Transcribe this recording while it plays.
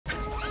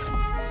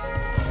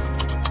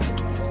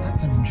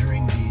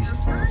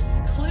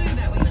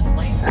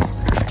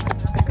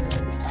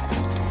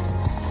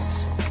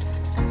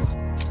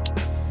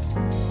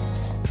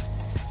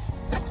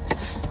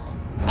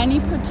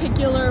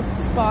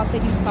spot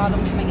that you saw them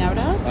coming out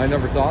of? I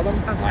never saw them.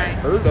 Okay. I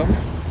heard them.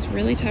 It's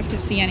really tough to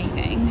see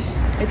anything.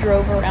 I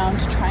drove around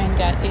to try and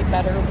get a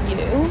better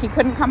view. He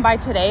couldn't come by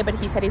today, but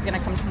he said he's gonna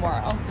come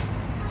tomorrow.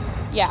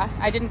 Yeah,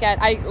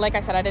 like I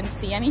said, I didn't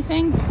see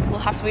anything. We'll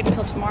have to wait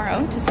until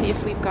tomorrow to see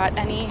if we've got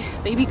any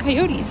baby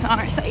coyotes on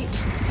our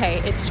site. Okay,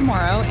 it's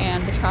tomorrow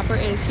and the trapper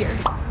is here.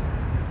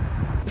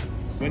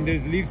 When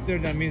there's leaves there,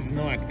 that means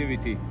no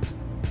activity.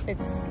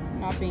 It's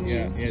not being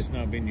used. Yeah, it's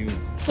not being used.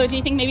 So do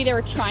you think maybe they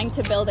were trying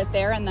to build it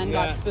there and then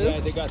got spooked? Yeah,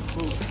 they got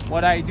spooked.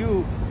 What I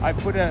do, I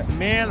put a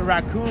male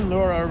raccoon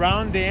lure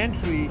around the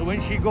entry. When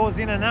she goes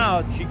in and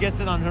out, she gets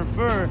it on her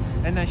fur,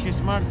 and then she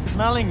starts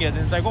smelling it. And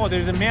it's like, oh,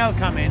 there's a male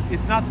coming.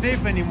 It's not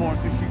safe anymore,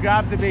 so she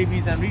grabs the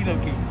babies and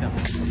relocates them.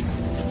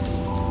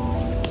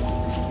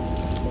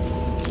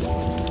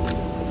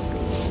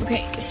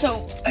 Okay,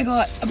 so I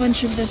got a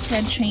bunch of this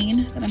red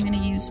chain that I'm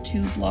gonna use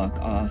to block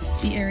off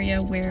the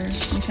area where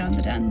we found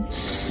the dens.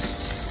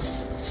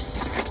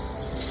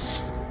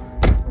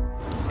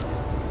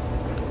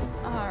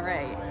 All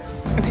right.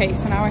 Okay,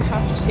 so now I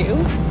have to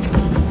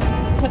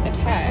put a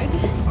tag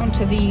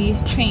onto the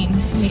chain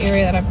in the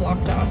area that I've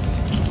blocked off.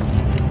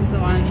 This is the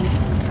one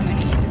I'm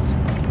gonna use.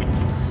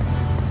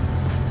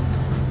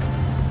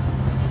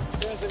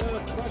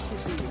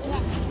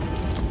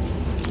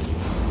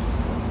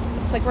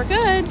 Looks like we're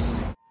good.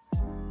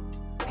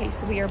 Okay,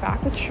 so we are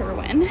back with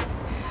Sherwin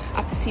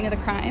at the scene of the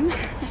crime,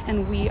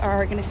 and we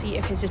are gonna see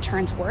if his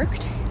deterrence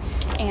worked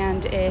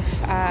and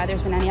if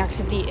there's been any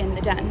activity in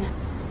the den.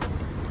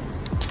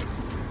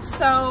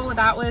 So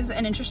that was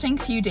an interesting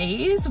few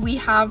days. We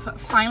have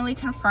finally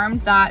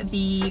confirmed that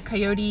the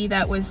coyote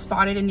that was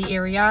spotted in the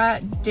area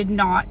did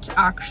not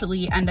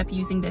actually end up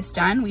using this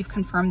den. We've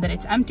confirmed that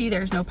it's empty,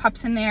 there's no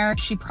pups in there.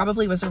 She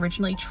probably was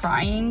originally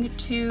trying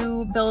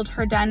to build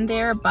her den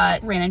there,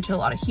 but ran into a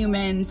lot of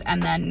humans,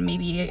 and then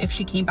maybe if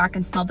she came back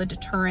and smelled the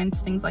deterrents,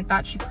 things like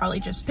that, she probably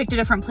just picked a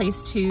different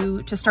place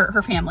to start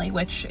her family,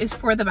 which is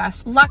for the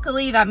best.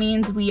 Luckily, that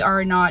means we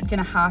are not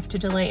gonna have to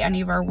delay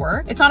any of our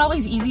work. It's not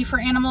always easy for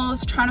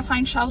animals trying to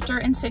find shelter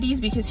in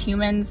cities because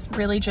humans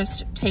really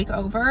just take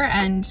over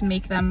and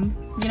make them,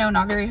 you know,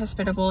 not very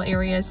hospitable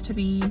areas to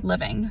be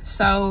living.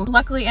 So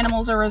luckily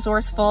animals are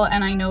resourceful,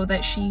 and I know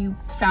that she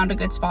found a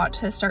good spot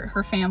to start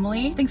her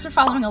family. Thanks for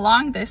following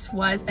along. This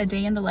was a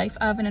day in the life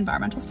of an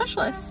environmental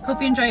specialist.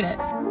 Hope you enjoyed it.